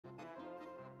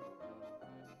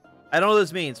I don't know what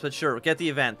this means, but sure, get the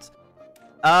event.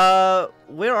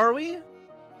 Where are we?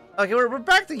 Okay, we're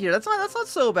back to here. That's not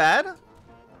so bad.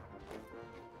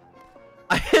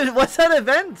 What's that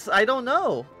event? I don't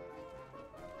know.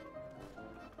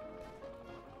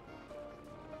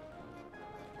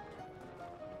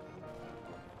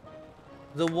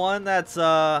 The one that's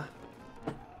I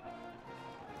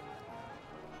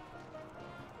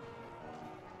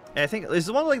think is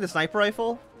the one like the sniper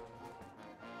rifle.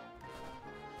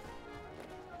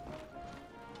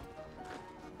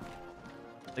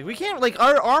 Like we can't, like,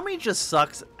 our army just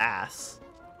sucks ass.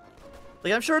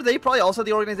 Like, I'm sure they probably also have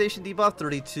the organization debuff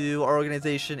 32. Our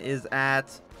organization is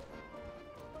at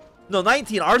no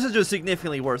 19. Ours is just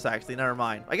significantly worse, actually. Never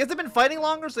mind. I guess they've been fighting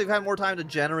longer, so they've had more time to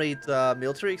generate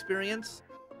military experience.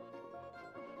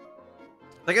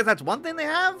 I guess that's one thing they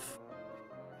have.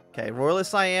 Okay,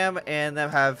 Royalists I am and them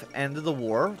have ended the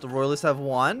war. The Royalists have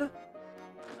won.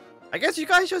 I guess you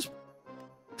guys just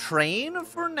train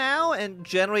for now and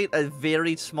generate a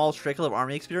very small trickle of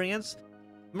army experience.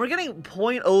 We're getting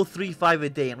 0.035 a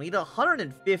day and we need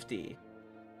 150.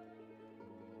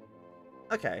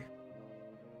 Okay.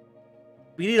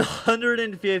 We need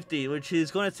 150, which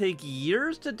is going to take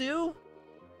years to do.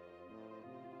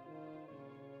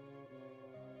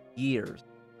 Years.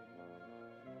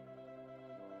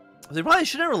 So they probably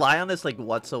shouldn't rely on this, like,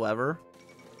 whatsoever.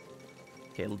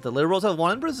 Okay, the Liberals have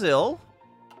won in Brazil.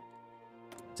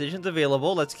 Decisions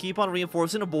available. Let's keep on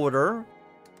reinforcing the border.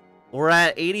 We're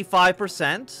at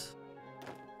 85%.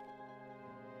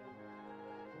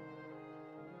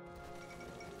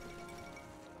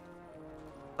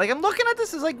 Like, I'm looking at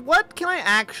this as, like, what can I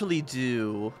actually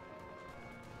do?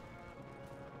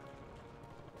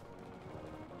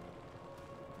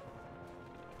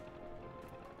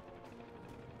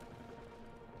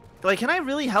 Like, can I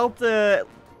really help the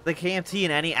KMT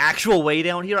in any actual way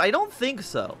down here? I don't think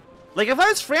so. Like, if I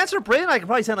was France or Britain, I could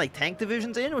probably send, like, tank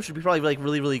divisions in, which would be probably, like,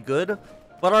 really, really good.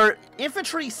 But our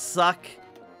infantry suck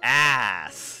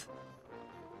ass.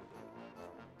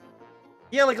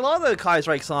 Yeah, like, a lot of the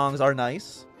Kaiserreich songs are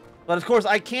nice. But, of course,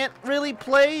 I can't really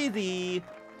play the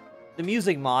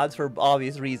music mods for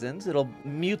obvious reasons. It'll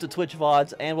mute the Twitch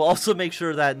VODs, and will also make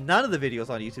sure that none of the videos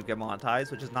on YouTube get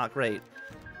monetized, which is not great.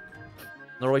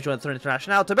 Norway joined the Third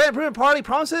International. Tibet Improvement Party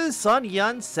promises Sun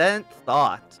Yat-sen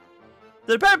thought.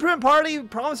 The Tibet Improvement Party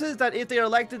promises that if they are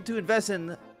elected to invest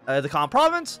in the Quam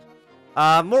province,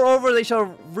 moreover, they shall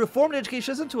reform the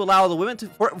education system to allow the women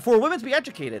for women to be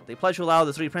educated. They pledge to allow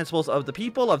the three principles of the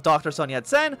people of Dr. Sun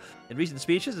Yat-sen. In recent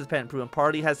speeches, the Tibet Improvement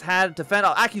Party has had to defend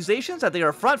accusations that they are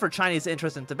a front for Chinese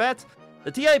interests in Tibet.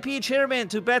 The TIP chairman,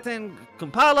 Tibetan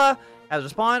Kumpala, has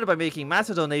responded by making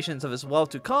massive donations of his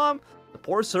wealth to Quam. The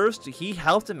poor serfs he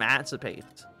helped emancipate.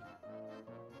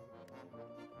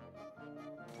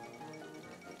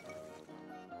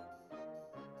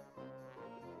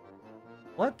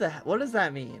 What does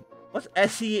that mean? What's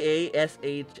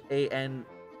S-E-A-S-H-A-N?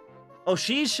 Oh,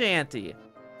 she's shanty.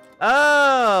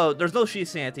 Oh, there's no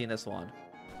she's shanty in this one.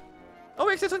 Oh,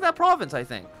 we actually took that province, I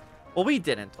think. Well, we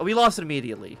didn't. Oh, we lost it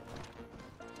immediately.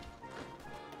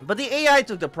 But the AI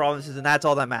took the provinces, and that's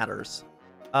all that matters.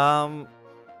 Follow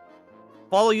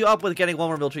you up with getting one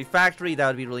more military factory. That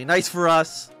would be really nice for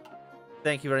us.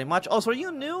 Thank you very much. Also, are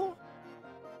you new?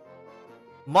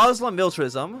 Muslim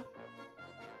militarism.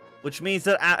 Which means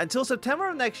that until September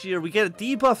of next year, we get a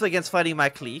debuff against fighting my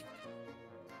clique.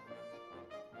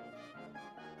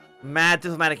 Mad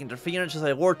diplomatic interference, just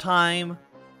like wartime.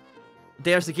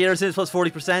 Damage to garrisons plus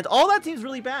 40%. All that seems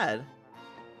really bad.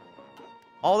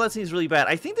 All that seems really bad.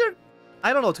 I think they're...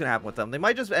 I don't know what's going to happen with them. They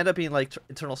might just end up being, like,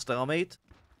 internal stalemate.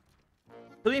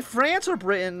 I mean, France or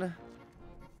Britain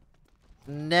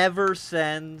never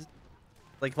send,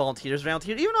 like, volunteers around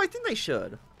here. Even though I think they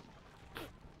should.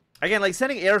 Again, like,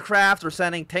 sending aircraft or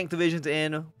sending tank divisions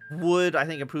in would, I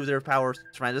think, improve their powers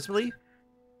tremendously.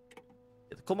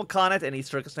 The Kumalkhanate and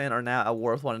East Turkestan are now at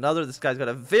war with one another. This guy's got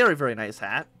a very, very nice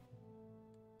hat.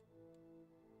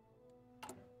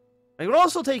 And we're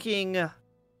also taking... I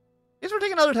guess we're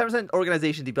taking another 10%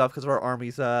 organization debuff because our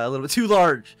army's a little bit too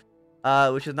large.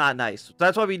 Which is not nice. So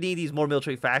that's why we need these more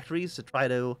military factories to try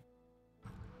to...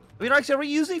 I mean, actually, are we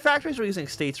using factories or are we using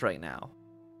states right now?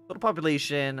 Total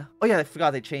population... Oh yeah, I forgot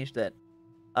they changed it.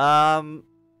 Total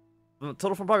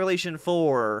from population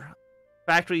 4.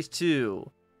 Factories 2.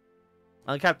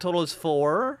 Uncapped total is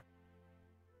 4.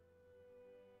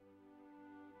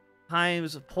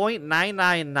 Times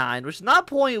 0.999, which is not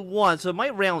 0.1, so it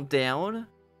might round down.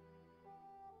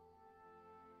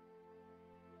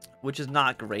 Which is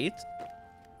not great.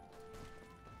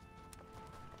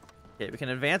 Okay, we can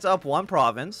advance up one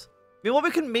province. I mean, what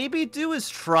we can maybe do is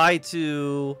try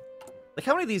to Like,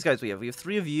 how many of these guys we have? We have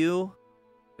 3 of you.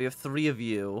 We have 3 of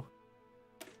you.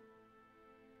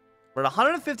 We're at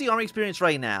 150 army experience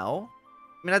right now.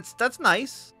 I mean, that's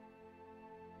nice.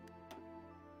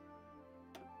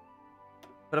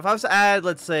 But if I was to add,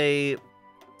 let's say,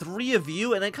 3 of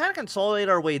you and then kind of consolidate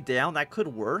our way down, that could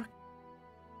work. Do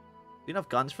we have enough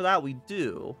guns for that? We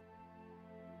do.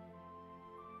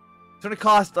 It's going to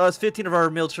cost us 15 of our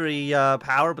military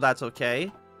power, but that's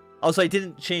okay. Also, I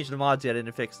didn't change the mods yet. I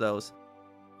didn't fix those.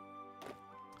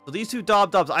 So these 2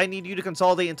 dubs, I need you to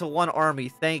consolidate into 1 army.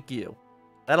 Thank you.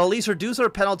 That'll at least reduce our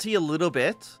penalty a little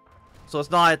bit. So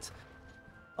it's not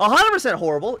 100%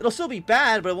 horrible. It'll still be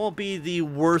bad, but it won't be the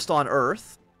worst on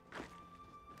Earth.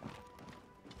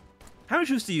 How many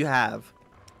troops do you have?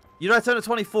 You're at 7 to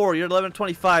 24. You're at 11 to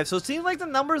 25. So it seems like the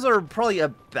numbers are probably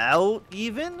about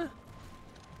even.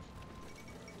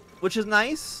 Which is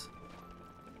nice.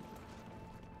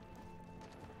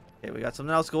 Okay, we got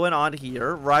something else going on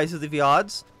here. Rise of the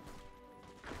Viods.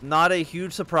 Not a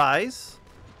huge surprise.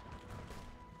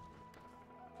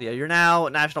 Yeah, you're now a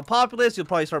national populace. You'll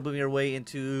probably start moving your way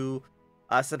into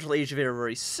Central Asia very,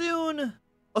 very soon.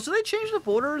 Oh, so they changed the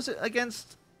borders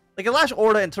against... Like, Alash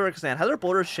Orda and Turkestan. Have their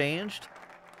borders changed?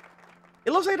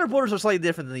 It looks like their borders are slightly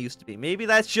different than they used to be. Maybe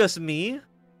that's just me.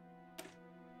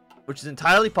 Which is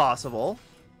entirely possible.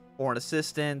 Foreign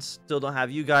assistance. Still don't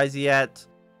have you guys yet.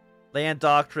 Land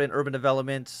doctrine, urban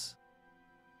developments.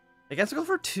 I guess we'll go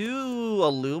for 2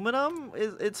 aluminum.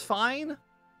 It's fine.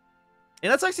 And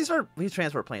let's actually start these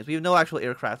transport planes. We have no actual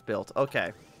aircraft built.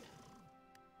 Okay.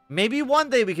 Maybe one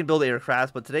day we can build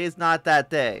aircraft, but today is not that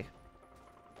day.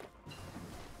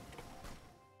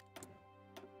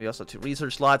 We also have 2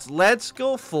 research slots. Let's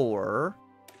go for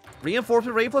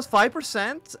reinforcement rate plus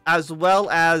 5%, as well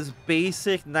as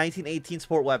basic 1918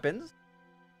 sport weapons.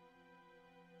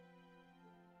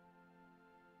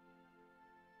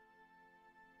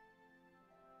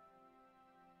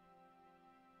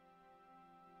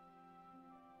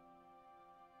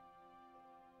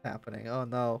 Happening. Oh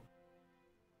no.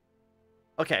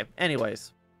 Okay,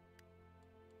 anyways.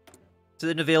 So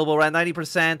then available around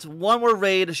 90%. 1 more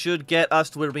raid should get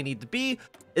us to where we need to be.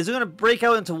 Is it going to break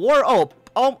out into war? Oh,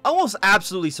 almost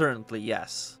absolutely certainly,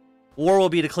 yes. War will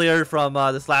be declared from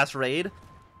this last raid.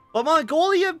 But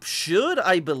Mongolia should,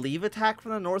 I believe, attack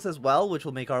from the north as well, which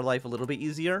will make our life a little bit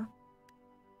easier.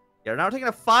 Yeah, we're now taking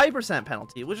a 5%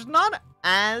 penalty, which is not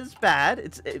as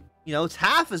bad. You know, it's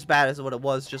half as bad as what it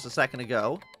was just a second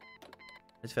ago.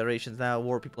 This federation's now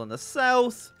war people in the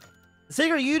south. The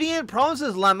Sacred Union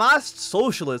promises Lamast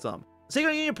socialism. The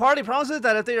Sacred Union Party promises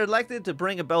that if they are elected to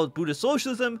bring about Buddhist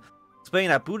socialism, explaining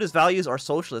that Buddhist values are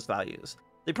socialist values.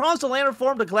 They promise to land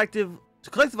reform to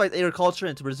collectivize agriculture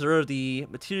and to preserve the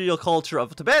material culture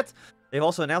of Tibet. They've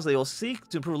also announced they will seek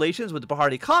to improve relations with the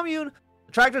Bharati Commune.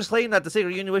 Detractors claim that the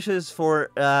Sacred Union wishes for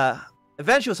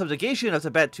eventual subjugation of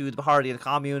Tibet to the Bharati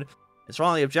Commune and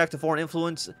strongly object to foreign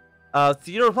influence of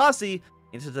theocracy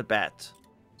into Tibet.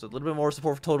 So a little bit more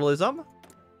support for totalism.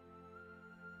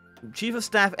 Chief of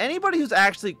Staff, anybody who's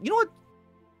actually... You know what?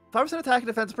 5% attack and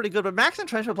defense is pretty good, but max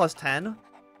entrenchment plus 10.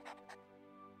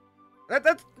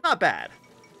 That's not bad.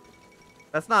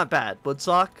 That's not bad.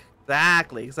 Bloodsock?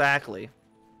 Exactly.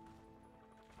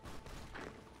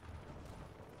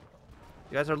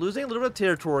 You guys are losing a little bit of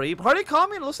territory. Bharati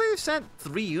Commune, looks like they've sent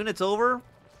 3 units over.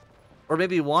 Or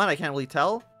maybe 1, I can't really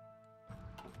tell.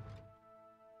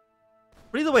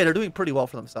 But either way, they're doing pretty well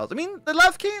for themselves. I mean, the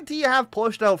left KNT have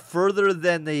pushed out further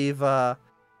than they've... And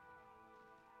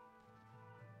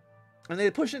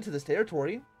they pushed into this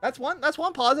territory. That's one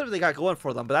positive they got going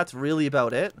for them, but that's really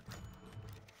about it.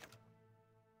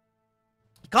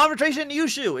 Confrontation in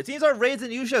Yushu. It seems our raids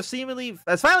in Yushu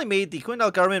has finally made the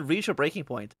Qingdao government reach a breaking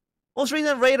point. Most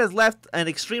recent raid has left an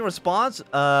extreme response,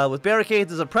 with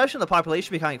barricades and suppression of the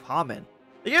population becoming common.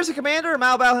 The garrison commander,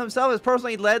 Mao Bao himself, has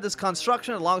personally led this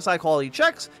construction alongside quality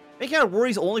checks, making our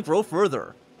worries only grow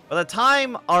further. By the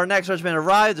time our next regiment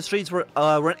arrived, the streets were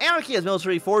in anarchy as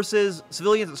military forces,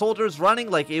 civilians, and soldiers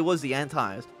running like it was the end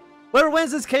times. Whoever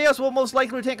wins this chaos will most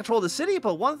likely retain control of the city,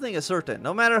 but one thing is certain.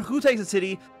 No matter who takes the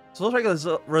city, this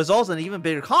results in an even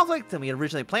bigger conflict than we had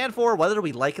originally planned for, whether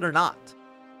we like it or not.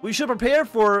 We should prepare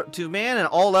to man an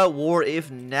all-out war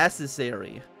if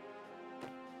necessary.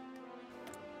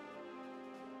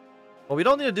 Well, we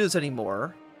don't need to do this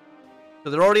anymore. So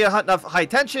they're already at enough high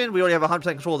tension. We already have 100%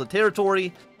 control of the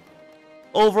territory.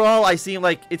 Overall, it seems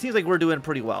like we're doing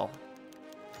pretty well.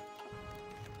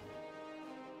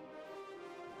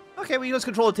 Okay, we just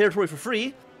control the territory for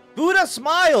free. Buddha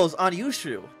smiles on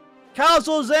Yushu. Cao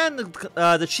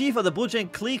Zhouzen, the chief of the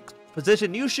Bujing clique,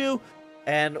 positioned Yushu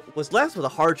and was left with a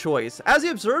hard choice. As he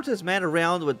observed his men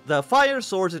around with the fire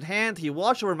swords in hand, he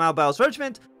watched over Mao Bao's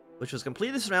regiment, which was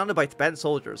completely surrounded by Tibetan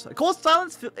soldiers. A cold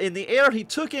silence in the air, he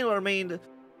took in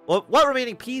what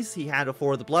remaining peace he had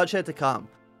before the bloodshed to come.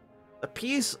 The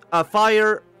peace of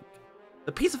fire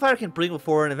can bring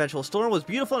before an eventual storm was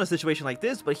beautiful in a situation like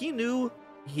this, but he knew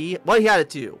what he had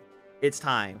to do. It's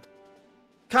time.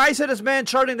 Kai sent his men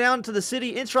charging down to the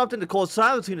city, interrupting the cold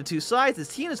silence between the two sides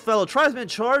as he and his fellow tribesmen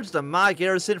charged the Ma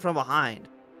garrison from behind,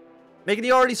 making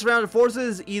the already surrounded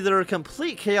forces either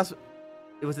complete chaos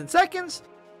within seconds.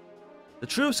 The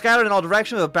troops scattered in all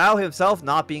directions, with Bao himself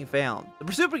not being found. The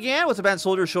pursuit began with Tibetan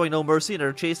soldiers showing no mercy in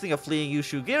their chasing a fleeing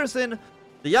Yushu garrison.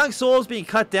 The young souls being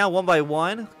cut down one by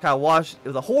one. Kao watched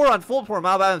the horror unfold before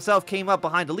Mao Bao himself came up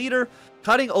behind the leader,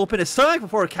 cutting open his stomach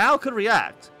before Kao could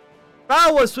react.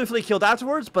 Bao was swiftly killed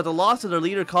afterwards, but the loss of their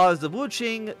leader caused the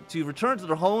Wuqing to return to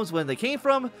their homes when they came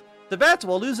from Tibet,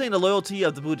 while losing the loyalty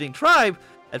of the Wujing tribe,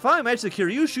 and finally managed to secure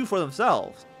Yushu for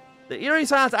themselves. The eerie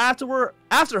silence after,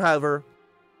 however,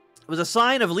 was a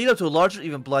sign of a lead up to a larger,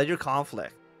 even bloodier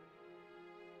conflict.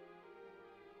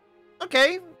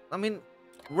 Okay, I mean,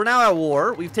 we're now at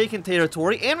war. We've taken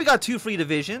territory, and we got 2 free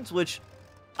divisions, which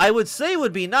I would say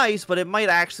would be nice, but it might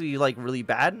actually be, like, really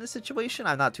bad in this situation.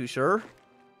 I'm not too sure.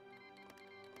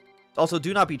 Also,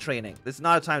 do not be training. This is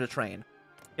not a time to train.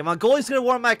 Okay, Mongolia's gonna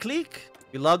war on my clique.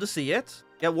 We love to see it.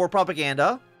 Get war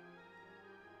propaganda.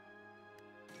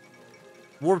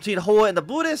 War between Hoa and the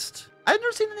Buddhist. I've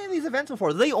never seen any of these events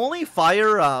before. Do they only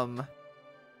fire,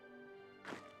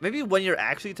 maybe when you're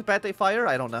actually Tibet they fire?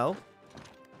 I don't know.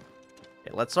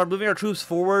 Okay, let's start moving our troops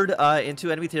forward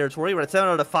into enemy territory. We're at 7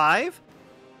 out of 5.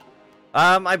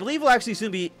 I believe we'll actually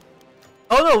soon be...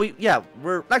 Oh, no,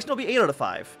 we're actually going to be 8 out of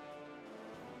 5.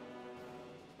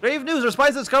 Grave news. Our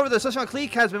spies discovered that the Sichuan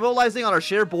clique has been mobilizing on our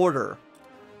shared border.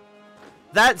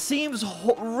 That seems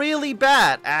really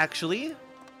bad, actually.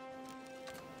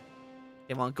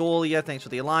 Okay, Mongolia, thanks for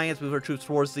the alliance. Move our troops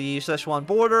towards the Sichuan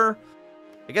border.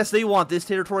 I guess they want this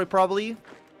territory, probably.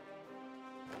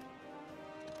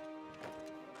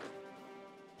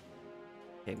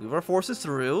 Okay, move our forces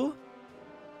through.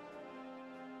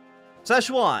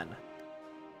 Sichuan.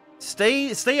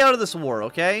 Stay out of this war,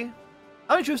 okay?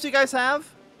 How many troops do you guys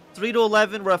have? 3 to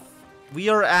 11. We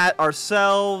are at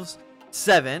ourselves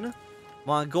 7.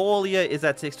 Mongolia is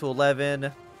at 6 to 11.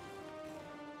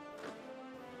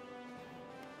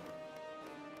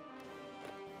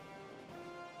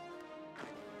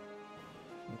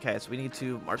 Okay, so we need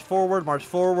to march forward, march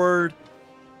forward.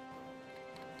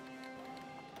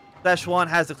 Sichuan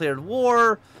has declared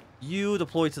war. You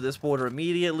deploy to this border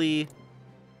immediately.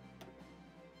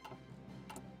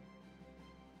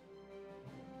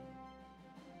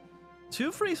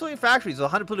 Two free civilian factories,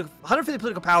 150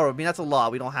 political power. I mean, that's a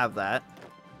lot. We don't have that.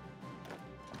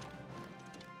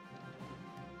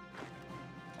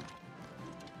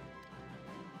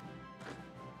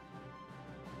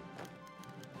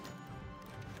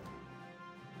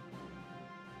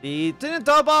 The didn't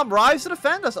dub bomb arrives to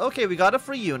defend us. Okay, we got a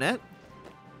free unit.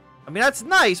 I mean, that's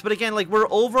nice, but again, like, we're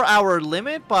over our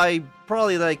limit by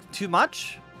probably, like, too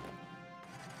much.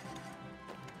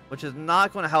 Which is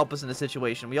not going to help us in this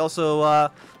situation. We also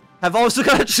have also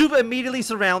got a troop immediately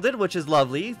surrounded, which is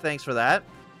lovely. Thanks for that.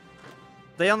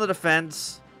 Stay on the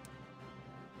defense.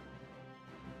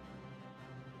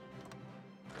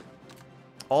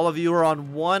 All of you are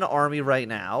on one army right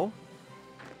now.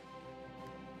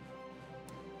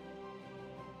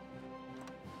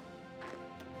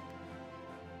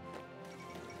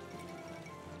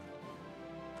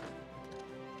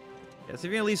 Yeah, so if you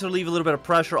can at least relieve a little bit of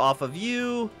pressure off of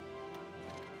you.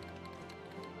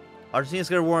 Argentina's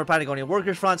going to war on Patagonian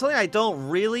Workers' Front. Something I don't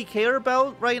really care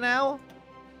about right now.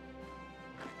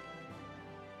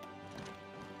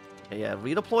 Okay, yeah,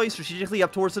 redeploy strategically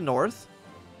up towards the north.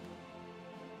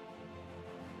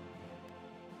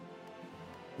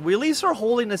 We at least are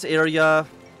holding this area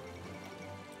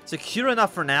secure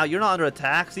enough for now. You're not under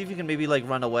attack. See if you can maybe, like,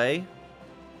 run away.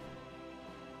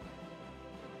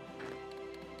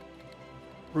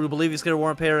 Peru Bolivia's going to war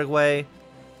on Paraguay.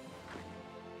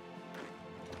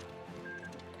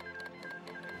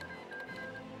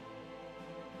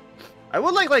 I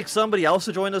would like somebody else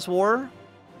to join this war.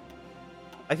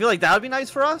 I feel like that would be nice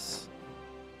for us.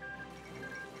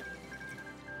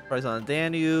 Price on the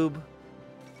Danube.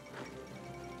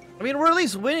 I mean, we're at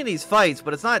least winning these fights,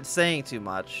 but it's not saying too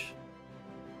much.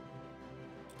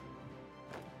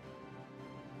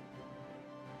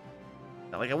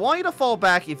 Like, I want you to fall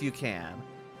back if you can.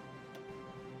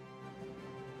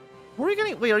 Where are you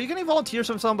getting? Wait, are you getting volunteers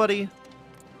from somebody?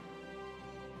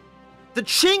 The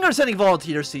Qing are sending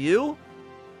volunteers to you.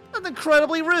 That's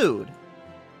incredibly rude.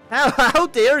 How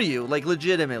dare you? Like,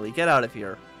 legitimately, get out of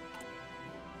here.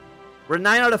 We're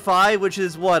 9 out of 5, which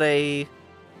is what, a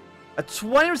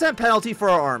 20% penalty for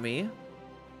our army.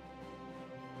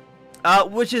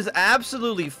 Which is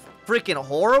absolutely freaking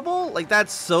horrible. Like,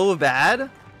 that's so bad.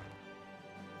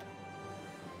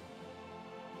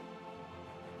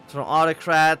 So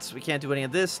autocrats, we can't do any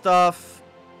of this stuff.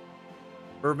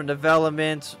 Urban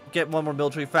development, get one more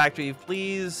military factory,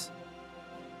 please.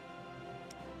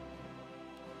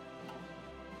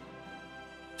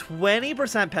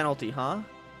 20% penalty, huh?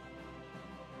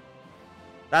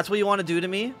 That's what you want to do to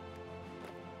me?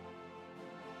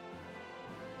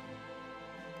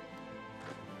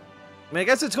 I mean, I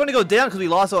guess it's going to go down because we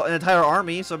lost an entire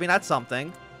army, so I mean, that's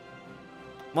something.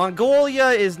 Mongolia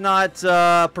is not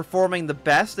performing the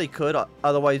best they could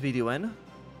otherwise be doing.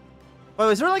 Oh,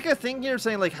 is there like a thing here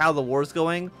saying like how the war's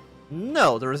going?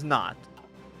 No, there is not.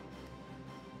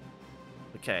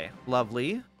 Okay,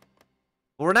 lovely.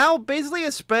 We're now basically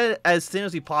as spread as thin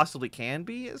as we possibly can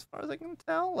be, as far as I can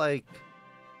tell. Like,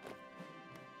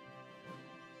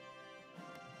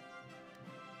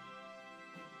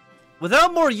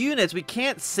 without more units, we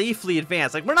can't safely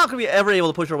advance. Like, we're not going to be ever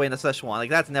able to push our way into Szechuan. Like,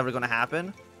 that's never going to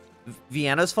happen.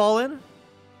 Vienna's fallen.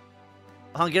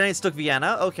 Hungarians took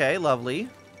Vienna. Okay, lovely.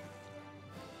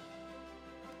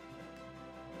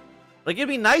 Like, it'd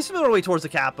be nice to move our way towards the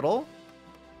capital.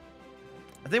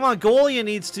 I think Mongolia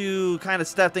needs to kind of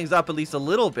step things up at least a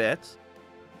little bit.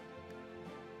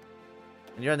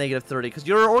 And you're at -30, because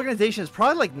your organization is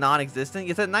probably, like, non-existent.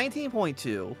 It's at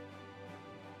 19.2.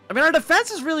 I mean, our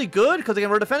defense is really good, because, again,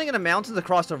 we're defending in the mountains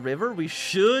across the river. We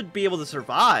should be able to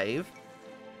survive.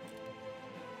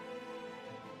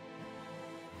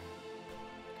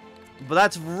 But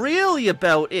that's really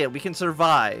about it. We can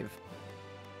survive.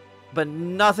 But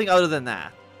nothing other than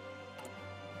that.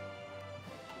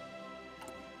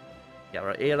 Yeah,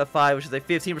 we're at 8 out of 5, which is a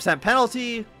 15%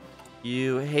 penalty.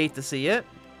 You hate to see it.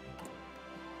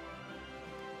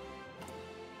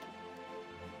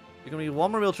 You're going to need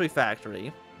one more military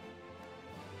factory.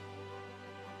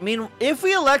 I mean, if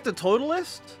we elect a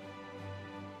Totalist,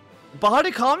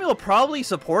 Bahari will probably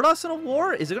support us in a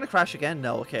war. Is it going to crash again?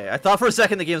 No, okay. I thought for a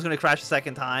second the game was going to crash a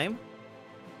second time.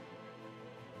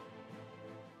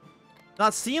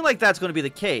 Not seem like that's going to be the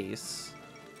case.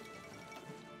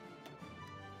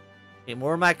 Okay,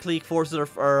 more Maklik forces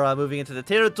are moving into the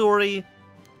territory.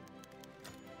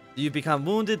 Do you become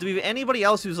wounded? Do we have anybody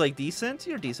else who's, like, decent?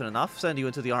 You're decent enough. Send you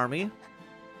into the army.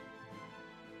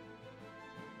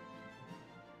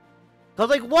 So,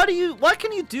 like, what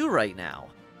can you do right now?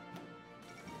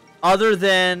 Other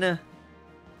than...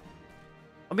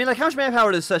 I mean, like, how much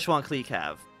manpower does Szechuan Clique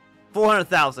have?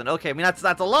 400,000. Okay, I mean,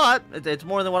 that's a lot. It's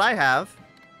more than what I have.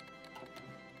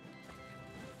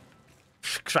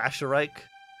 Kaiserreich.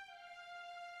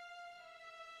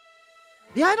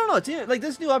 Yeah, I don't know. It's, like,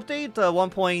 this new update,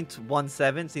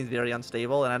 1.17, seems very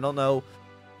unstable, and I don't know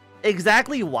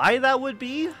exactly why that would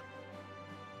be.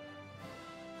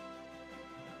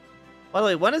 By the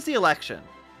way, when is the election?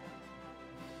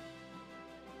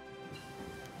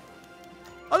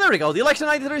 Oh, there we go. The election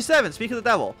 1937. Speak of the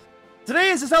devil.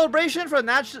 Today is a celebration for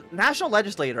the national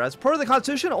legislator. As per the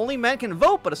Constitution, only men can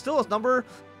vote, but still a number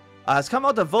has come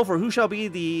out to vote for who shall be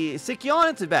the Sikyon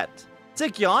in Tibet.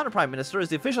 Sikyon, Prime Minister, is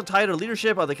the official title of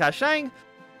leadership of the Kashang,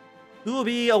 who will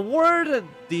be awarded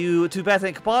the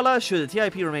Tibetan Kapala should the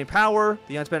TIP remain in power.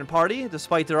 The independent party,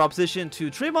 despite their opposition to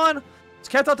Trimon, has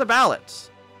kept out the ballots.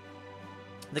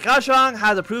 The Kashang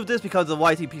has approved this because the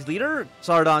YTP's leader,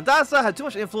 Sardan Dasa, had too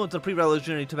much influence on the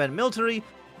pre-revolutionary Tibetan military.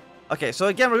 Okay, so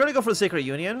again, we're going to go for the Sacred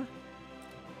Union.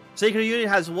 Sacred Union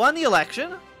has won the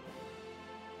election.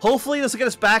 Hopefully this will get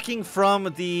us backing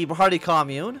from the Bharati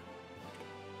Commune.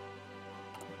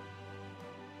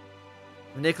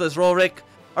 Nicholas Rorik.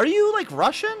 Are you, like,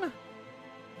 Russian?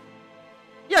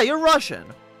 Yeah, you're Russian.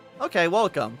 Okay,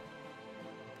 welcome.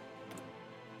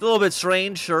 It's a little bit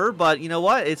strange, sure, but you know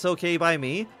what? It's okay by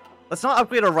me. Let's not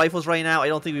upgrade our rifles right now. I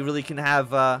don't think we really can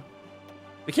have,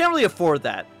 we can't really afford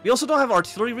that. We also don't have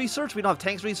artillery research, we don't have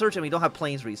tanks research, and we don't have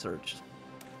planes researched.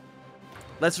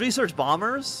 Let's research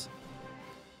bombers.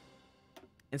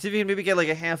 And see if we can maybe get, like,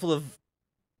 a handful of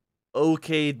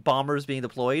okay bombers being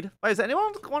deployed. Why, does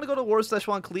anyone want to go to war with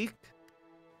Szechuan Clique?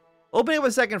 Opening up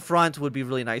a second front would be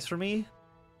really nice for me.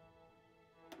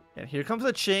 And here comes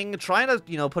the Qing, trying to,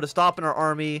 you know, put a stop in our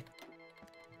army.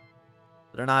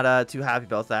 They're not too happy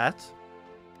about that.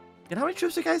 And how many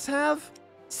troops do you guys have?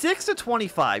 6 to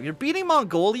 25. You're beating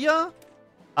Mongolia,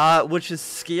 which is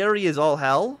scary as all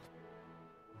hell.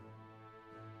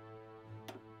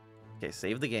 Okay,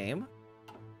 save the game.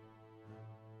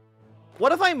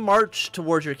 what if I march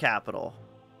towards your capital?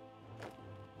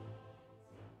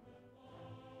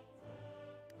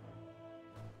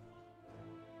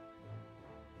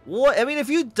 What? I mean, if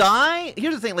you die...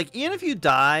 Here's the thing, like, even if you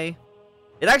die,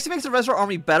 it actually makes the rest of our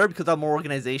army better because of more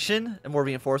organization and more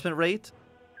reinforcement rate.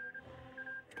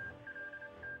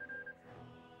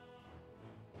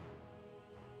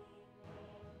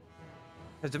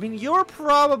 Because, I mean, you're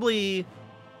probably...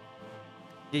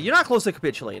 Yeah, you're not close to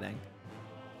capitulating.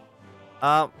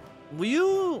 Will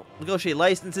you negotiate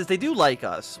licenses? They do like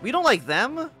us. We don't like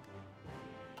them.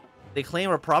 They claim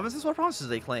our provinces? What provinces do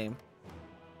they claim?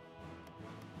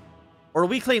 Or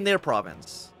we claim their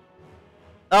province?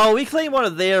 Oh, we claim one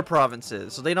of their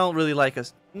provinces, so they don't really like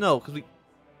us. No, because we...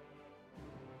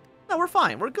 No, we're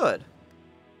fine. We're good.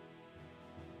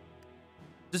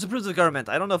 Disapproves of the government.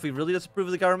 I don't know if we really disapprove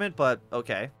of the government, but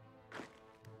okay.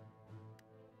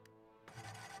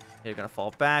 You're gonna fall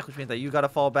back, which means that you gotta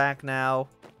fall back now.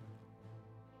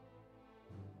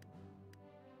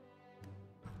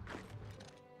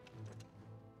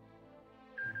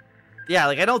 Yeah,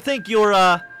 like, I don't think you're,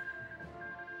 Yeah,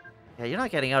 you're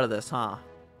not getting out of this, huh?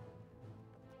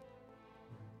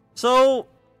 So...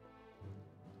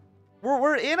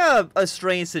 We're in a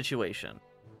strange situation.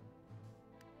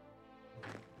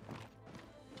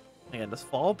 Again, just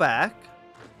fall back.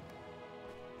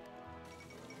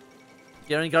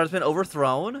 Garen Guard's been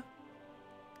overthrown.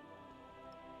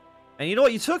 And you know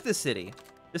what? You took this city.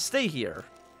 Just stay here.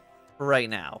 For right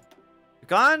now. You've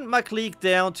gotten my clique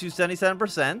down to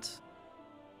 77%.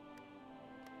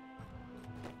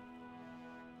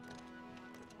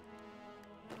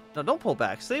 No, don't pull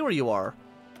back. Stay where you are.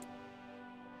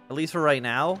 At least for right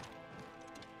now.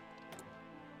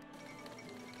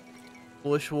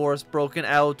 Bush Wars broken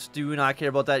out. Do not care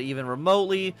about that even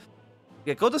remotely.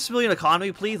 Yeah, go to civilian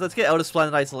economy, please. Let's get out of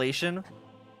Splendid Isolation.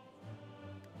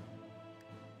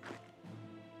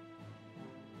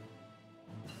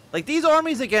 Like, these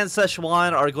armies against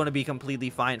Szechuan are going to be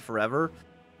completely fine forever.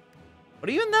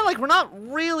 But even then, like, we're not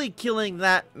really killing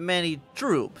that many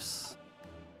troops.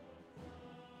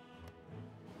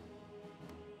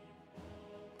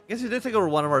 I guess you did take over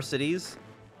one of our cities.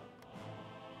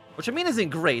 Which, I mean, isn't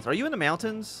great. Are you in the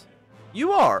mountains?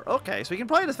 You are. Okay, so we can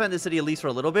probably defend this city at least for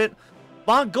a little bit.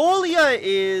 Mongolia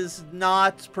is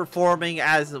not performing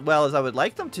as well as I would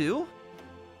like them to.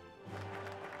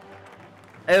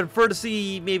 I would prefer to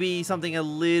see maybe something a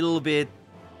little bit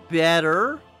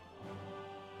better.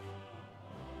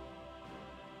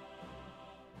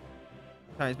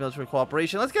 Chinese military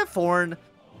cooperation. Let's get foreign.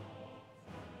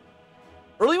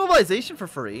 Early mobilization for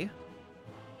free.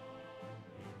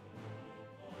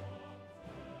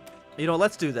 You know,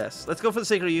 let's do this. Let's go for the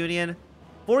Sacred Union.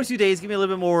 42 days. Give me a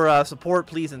little bit more support,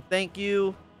 please, and thank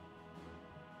you.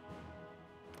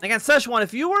 Again, Szechuan,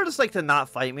 if you were just like to not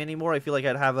fight me anymore, I feel like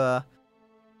I'd have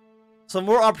some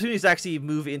more opportunities to actually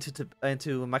move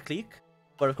into my clique.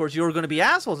 But of course, you're going to be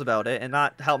assholes about it and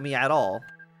not help me at all.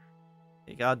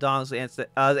 You got Dong's annex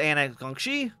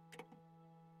Gongxi.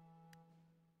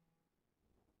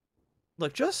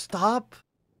 Look, just stop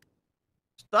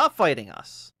fighting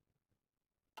us.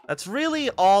 That's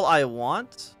really all I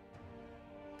want.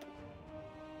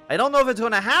 I don't know if it's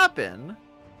going to happen.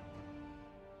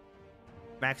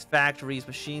 Max factories,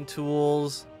 machine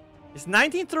tools. It's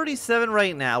 1937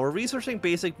 right now. We're researching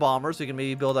basic bombers. So we can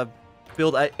maybe build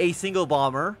a single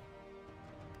bomber.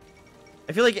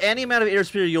 I feel like any amount of air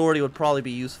superiority would probably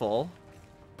be useful.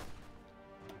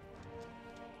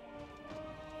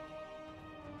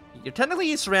 You're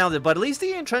technically surrounded, but at least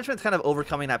the entrenchment's kind of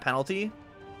overcoming that penalty.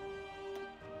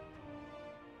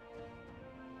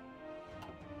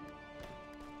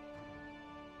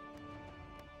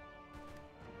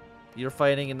 You're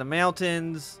fighting in the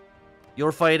mountains.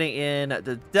 You're fighting in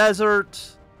the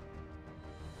desert.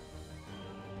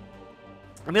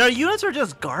 I mean, our units are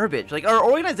just garbage. Like, our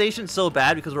organization's so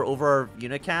bad because we're over our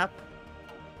unit cap.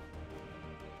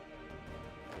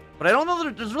 But I don't know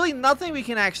that there's really nothing we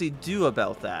can actually do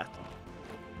about that.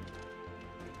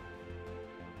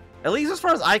 At least as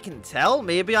far as I can tell.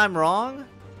 Maybe I'm wrong.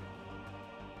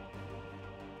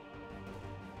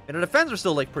 And our defense are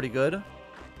still, like, pretty good.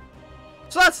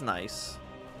 So that's nice.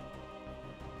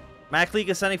 Mac League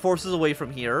is sending forces away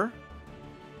from here.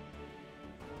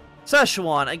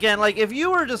 Szechuan, again, like, if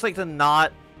you were just, like, to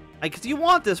not... Like, 'cause you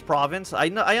want this province. I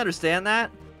understand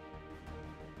that.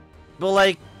 But,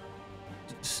 like,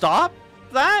 stop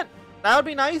that? That would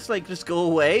be nice. Like, just go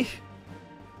away.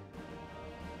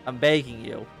 I'm begging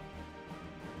you.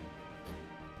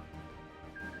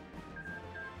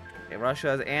 Okay, Russia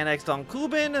has annexed on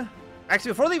Kuban.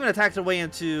 Actually, before they even attacked their way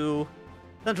into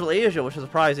Central Asia, which is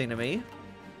surprising to me.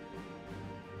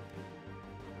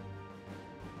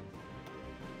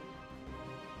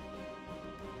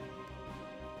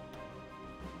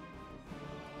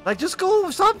 Like, just go,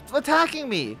 stop attacking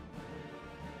me.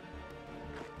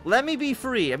 Let me be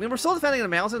free. I mean, we're still defending the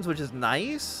mountains, which is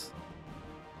nice.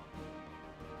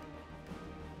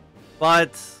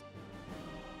 But,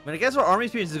 I mean, I guess our army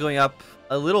experience is going up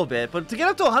a little bit. But to get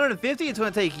up to 150, it's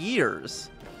going to take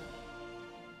years.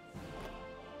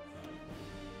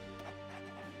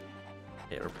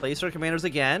 Okay, replace our commanders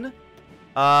again.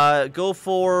 Go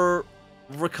for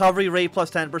recovery rate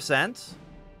plus 10%.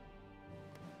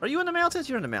 Are you in the mountains?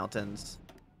 You're in the mountains.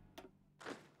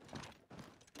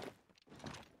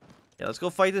 Yeah, let's go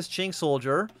fight this Qing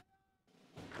soldier.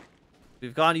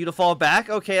 We've gotten you to fall back.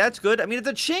 Okay, that's good. I mean, if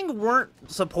the Qing weren't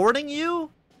supporting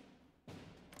you,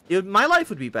 my life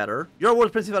would be better. You're a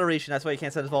World Prince Federation. That's why you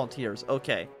can't send us volunteers.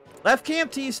 Okay. Left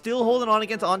KMT still holding on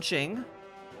against Qing.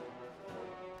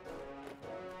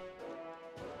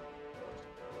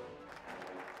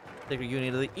 Sacred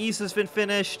Union of the East has been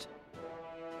finished.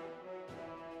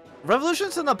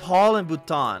 Revolutions in Nepal and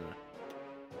Bhutan.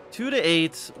 2 to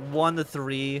 8, 1 to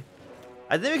 3.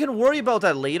 I think we can worry about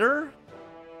that later.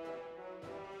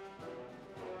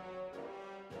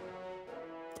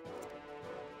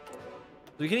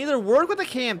 We can either work with the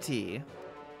KMT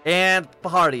and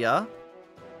Pahardia,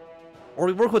 or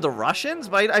we work with the Russians,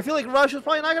 but I feel like Russia's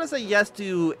probably not going to say yes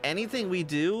to anything we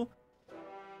do.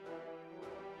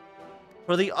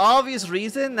 For the obvious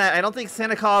reason that I don't think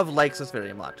Sannikov likes us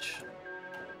very much.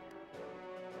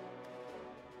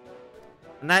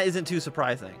 And that isn't too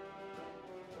surprising.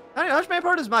 How much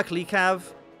manpower does Maklik have?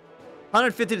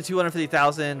 150 to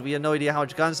 250,000. We have no idea how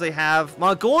much guns they have.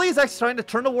 Mongolia is actually trying to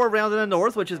turn the war around in the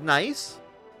north, which is nice.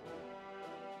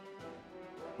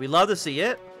 We love to see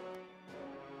it.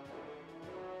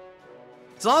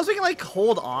 As long as we can, like,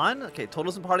 hold on. Okay,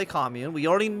 Totalist and Party Commune. We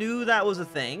already knew that was a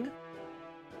thing.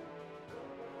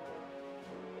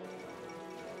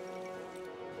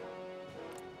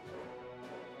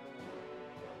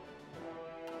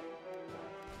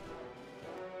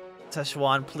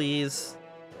 Sichuan, please.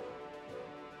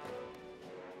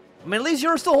 I mean, at least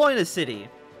you're still holding the city.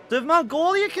 So if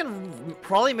Mongolia can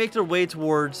probably make their way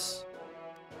towards...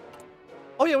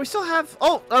 Oh yeah, we still have...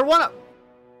 Oh, our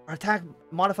attack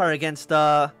modifier against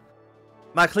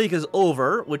Maklik is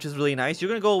over, which is really nice. You're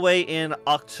going to go away in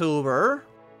October.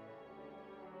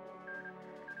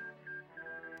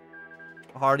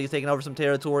 Hardy's taking over some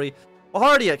territory.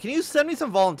 Hardia, can you send me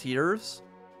some volunteers?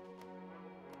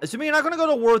 Assuming you're not going to go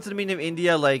to war with the Dominion of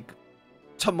India, like,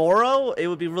 tomorrow, it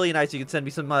would be really nice if you could send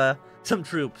me some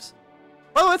troops.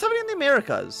 Oh, what's happening in the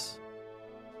Americas?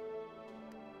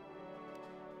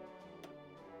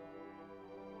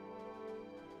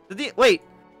 Wait.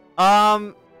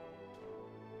 Back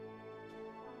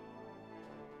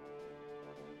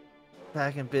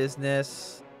in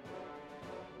business.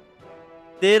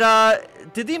 Did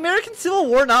the American Civil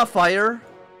War not fire?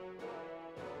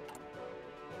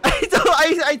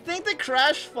 I think the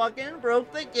crash fucking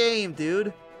broke the game,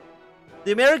 dude.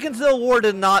 The American Civil War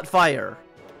did not fire.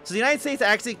 So the United States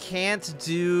actually can't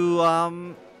do,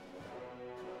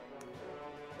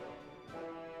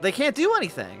 they can't do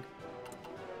anything.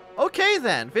 Okay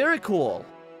then, very cool.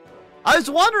 I was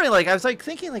wondering, like,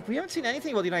 thinking, like, we haven't seen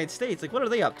anything about the United States. Like, what are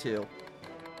they up to?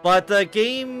 But the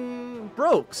game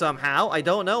broke somehow. I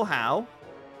don't know how.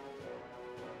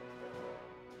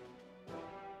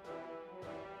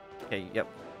 Okay, yep.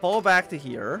 Fall back to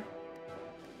here.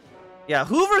 Yeah,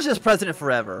 Hoover's just president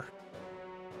forever.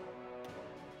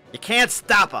 You can't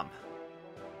stop him.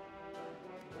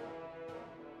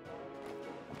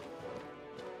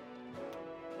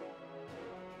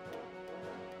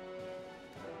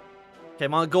 Okay,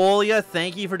 Mongolia,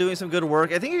 thank you for doing some good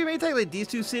work. I think if you maybe take like these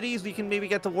two cities, we can maybe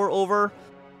get the war over.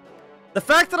 The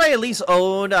fact that I at least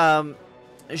own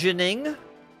Jining,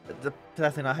 that's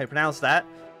definitely not how you pronounce that.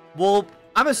 Well,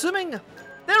 I'm assuming,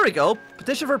 there we go,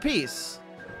 petition for peace.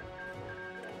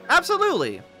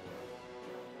 Absolutely.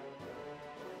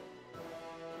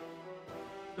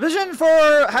 Vision 4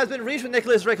 has been reached with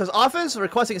Nicholas Reiko's office,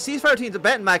 requesting a ceasefire between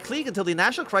Tibet and Maklik until the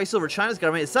national crisis over China's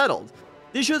government is settled.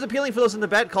 The issue is appealing for those in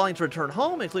Tibet calling to return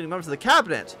home, including members of the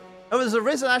cabinet. However, there's a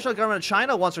risk the national government of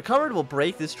China, once recovered, will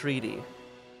break this treaty.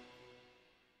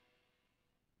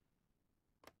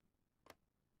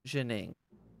 Jining.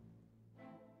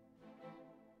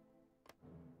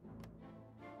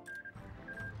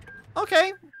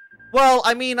 Okay. Well,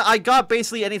 I mean, I got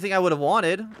basically anything I would have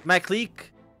wanted. Maklik.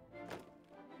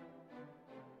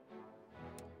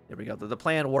 There we go. The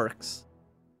plan works.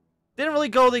 Didn't really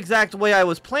go the exact way I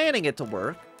was planning it to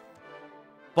work.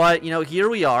 But, you know, here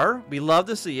we are. We love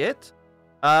to see it.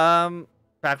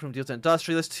 Backroom deals to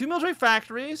industry. There's 2 military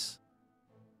factories.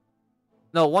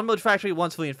 No, 1 military factory,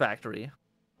 1 civilian factory.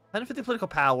 150 political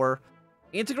power.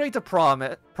 Integrate the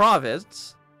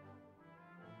province.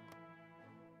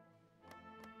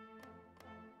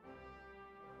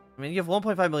 I mean, you have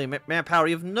 1.5 million manpower.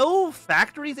 You have no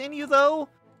factories in you, though.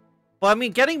 But, I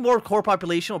mean, getting more core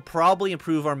population will probably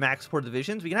improve our max support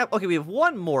divisions. We can have... Okay, we have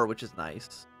one more, which is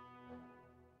nice.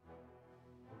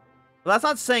 But that's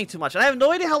not saying too much. And I have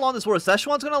no idea how long this War of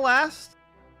Szechuan's going to last.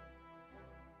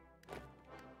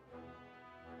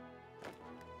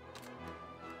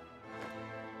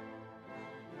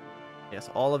 Yes,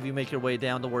 all of you make your way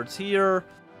down towards here.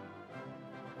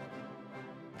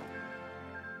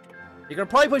 You're going to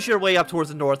probably push your way up towards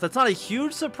the north. That's not a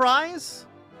huge surprise.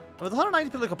 With 190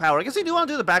 political power, I guess we do want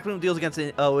to do the backroom deals against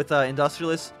with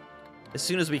industrialists as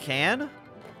soon as we can.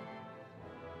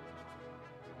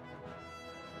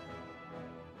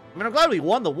 I mean, I'm glad we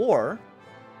won the war.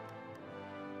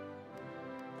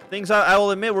 Things, I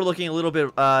will admit, we're looking a little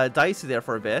bit dicey there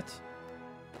for a bit.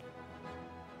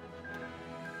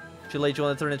 Chile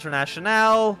joined the Third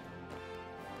International.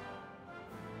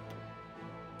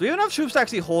 Do we have enough troops to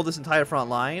actually hold this entire front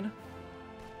line?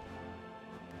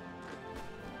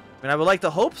 I mean, I would like to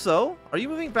hope so. Are you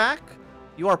moving back?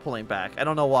 You are pulling back. I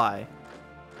don't know why.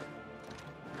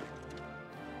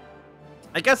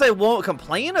 I guess I won't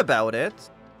complain about it.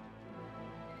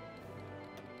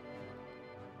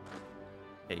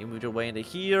 Okay, you moved your way into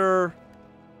here.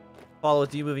 Follow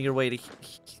with you moving your way to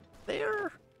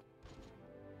there.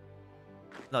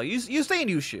 No, you stay in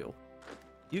Yushu.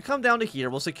 You come down to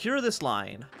here. We'll secure this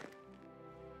line.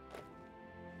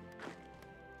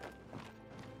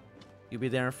 You'll be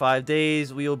there in 5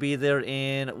 days. We will be there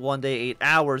in 1 day, 8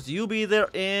 hours. You'll be there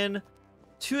in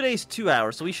 2 days, 2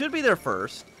 hours. So we should be there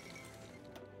first.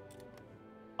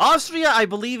 Austria, I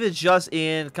believe, is just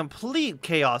in complete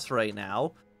chaos right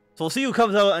now. So we'll see who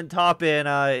comes out on top in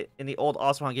the old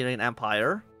Austro-Hungarian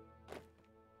Empire.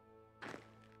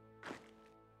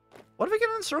 What if we get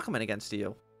an encirclement against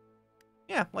you?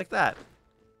 Yeah, like that.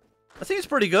 I think it's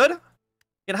pretty good.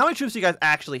 And how many troops do you guys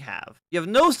actually have? You have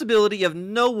no stability, you have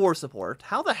no war support.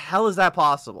 How the hell is that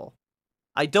possible?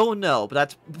 I don't know, but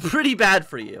that's pretty bad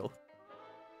for you.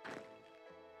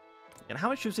 And how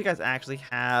many troops do you guys actually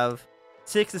have?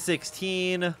 6 to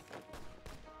 16.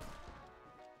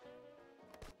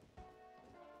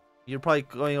 You're probably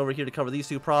going over here to cover these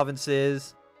two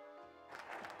provinces.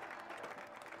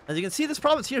 As you can see, this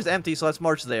province here is empty, so let's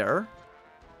march there.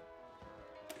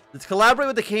 Let's collaborate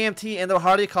with the KMT and the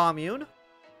Hardy Commune.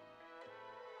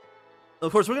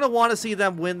 Of course, we're going to want to see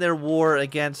them win their war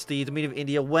against the Dominion of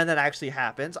India when that actually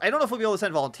happens. I don't know if we'll be able to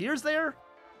send volunteers there.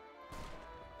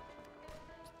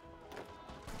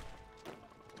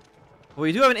 But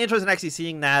we do have an interest in actually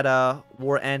seeing that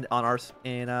war end on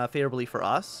favorably for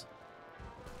us.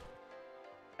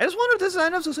 I just wonder if this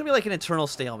ends up going to be like an internal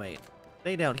stalemate.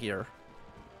 Stay down here.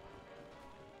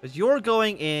 Because you're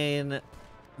going in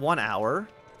 1 hour.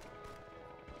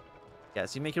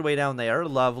 Yes, you make your way down there.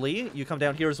 Lovely. You come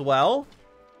down here as well.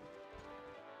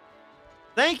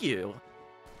 Thank you.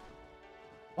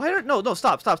 Why are... No,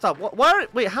 stop.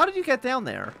 Wait, how did you get down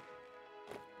there?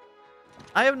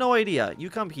 I have no idea. You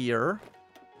come here.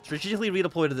 Strategically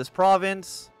redeploy to this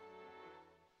province.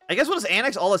 I guess we'll just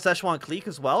annex all of Szechuan clique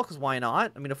as well, because why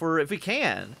not? I mean, if we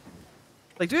can.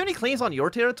 Like, do we have any claims on your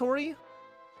territory?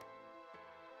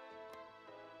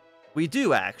 We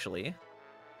do, actually.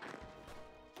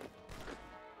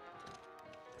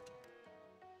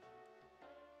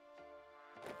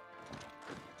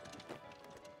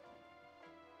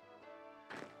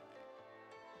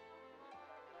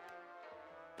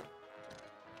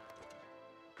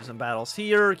 Some battles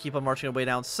here. Keep on marching our way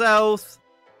down south.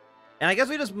 And I guess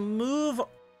we just move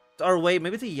our way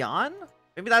maybe to Yan?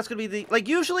 Maybe that's going to be the... Like,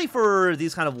 usually for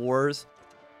these kind of wars,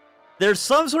 there's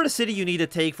some sort of city you need to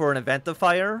take for an event of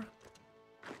fire.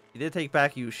 You did take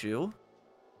back Yushu.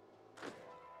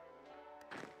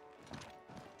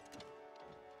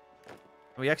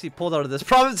 We actually pulled out of this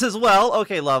province as well.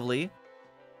 Okay, lovely.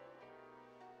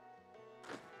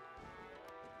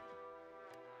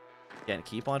 Again,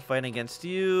 keep on fighting against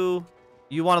you.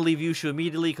 You want to leave Yushu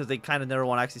immediately because they kind of never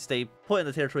want to actually stay put in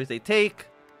the territories they take.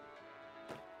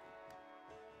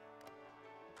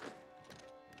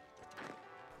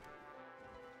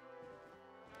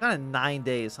 Kind of 9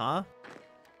 days, huh?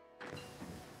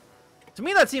 To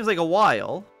me, that seems like a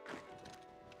while.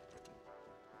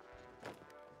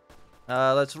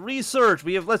 Let's research.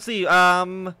 We have, let's see,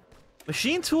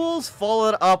 machine tools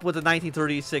followed up with the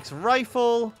 1936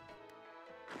 rifle.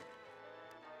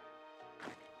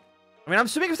 I mean, I'm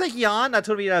assuming if it's like Yan, that's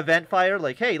going to be an event fire.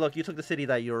 Like, hey, look, you took the city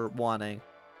that you're wanting.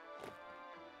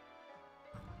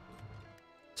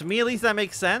 To me, at least, that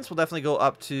makes sense. We'll definitely go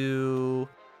up to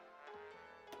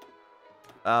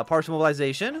partial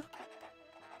mobilization.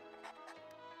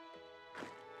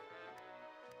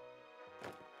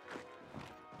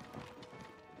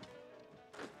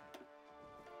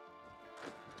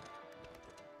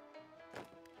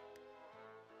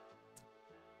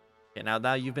 Okay,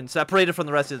 now you've been separated from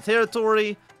the rest of the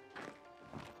territory.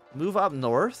 Move up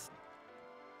north.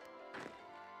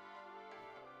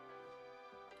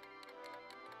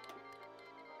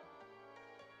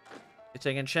 You're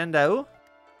taking Shendo.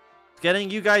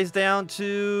 Getting you guys down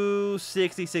to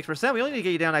 66%. We only need to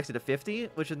get you down actually to 50,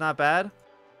 which is not bad.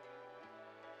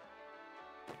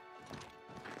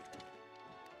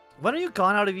 When are you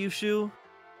gone out of Yushu?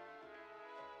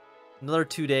 Another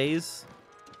 2 days.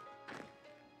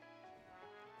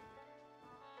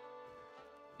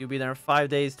 You'll be there in 5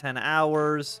 days, 10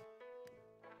 hours.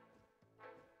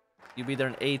 You'll be there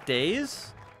in 8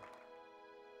 days.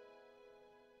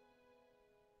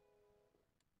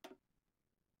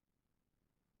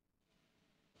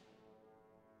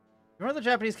 Remember the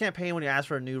Japanese campaign when you asked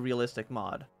for a new realistic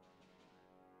mod?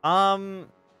 Yeah,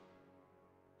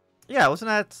 wasn't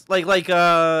that like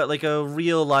a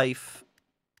real life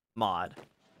mod?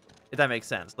 If that makes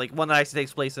sense. Like one that actually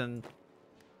takes place in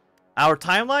our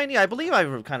timeline? Yeah, I believe I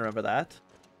kind of remember that.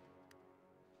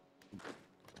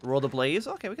 World Ablaze?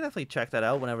 Okay, we can definitely check that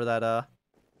out whenever that,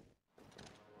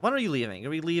 When are you leaving? Are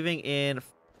we leaving in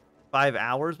 5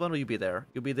 hours? When will you be there?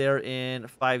 You'll be there in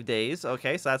 5 days.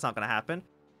 Okay, so that's not going to happen.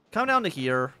 Come down to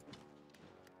here.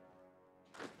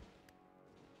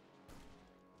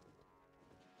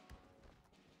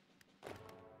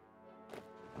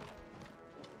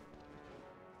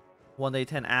 One day,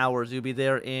 10 hours. You'll be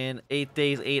there in 8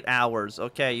 days, 8 hours.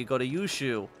 Okay, you go to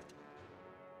Yushu.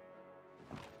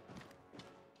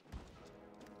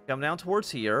 Come down towards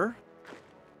here.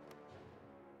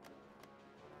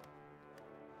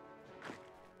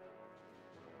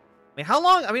 I mean, how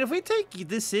long? I mean, if we take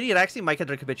this city, it actually might get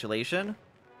their capitulation.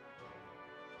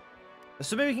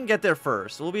 Assuming we can get there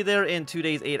first. We'll be there in 2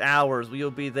 days, 8 hours.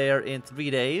 We'll be there in 3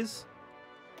 days.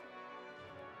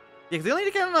 Yeah, 'cause they only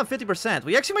need to get on 50%.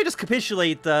 We actually might just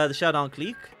capitulate the Shaodong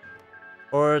clique.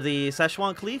 Or the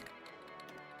Szechuan clique.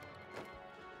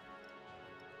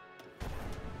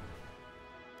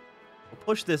 We'll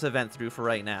push this event through for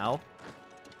right now.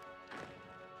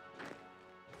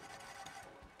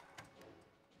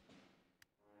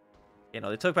 You know,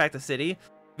 they took back the city.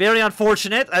 Very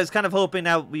unfortunate. I was kind of hoping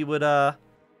that we would,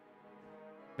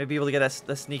 maybe be able to get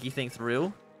a sneaky thing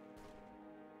through.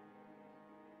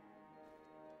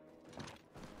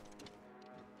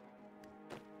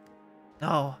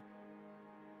 No.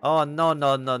 Oh, no,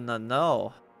 no, no, no,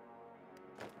 no.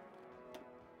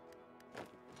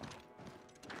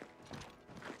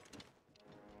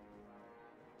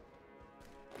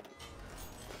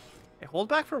 Okay, hold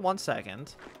back for 1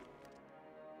 second.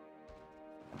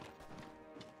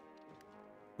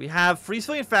 We have free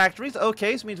civilian factories.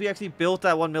 Okay, so it means we actually built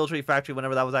that one military factory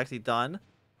whenever that was actually done.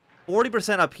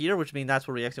 40% up here, which means that's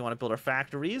where we actually want to build our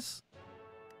factories.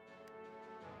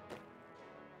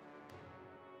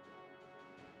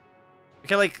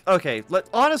 Okay, like, okay,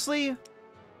 honestly,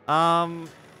 Szechuan,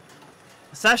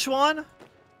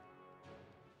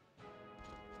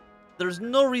 there's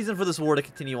no reason for this war to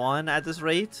continue on at this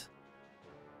rate.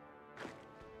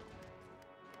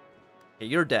 Okay,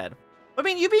 you're dead. I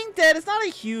mean, you being dead is not a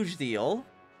huge deal.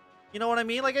 You know what I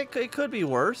mean? Like, it could be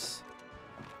worse.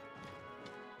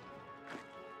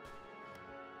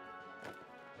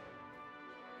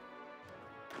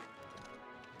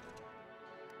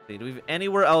 Okay, do we have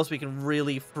anywhere else we can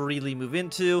really freely move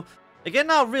into? Again,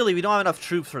 not really. We don't have enough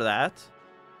troops for that.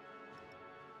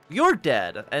 You're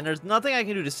dead, and there's nothing I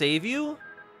can do to save you.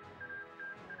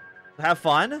 Have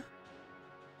fun.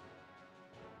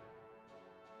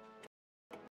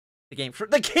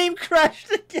 The game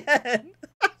crashed again.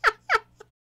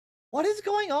 What is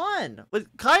going on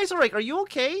with Kaiserreich? Are you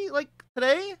okay? Like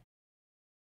today?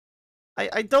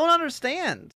 I don't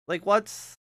understand. Like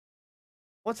what's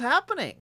happening?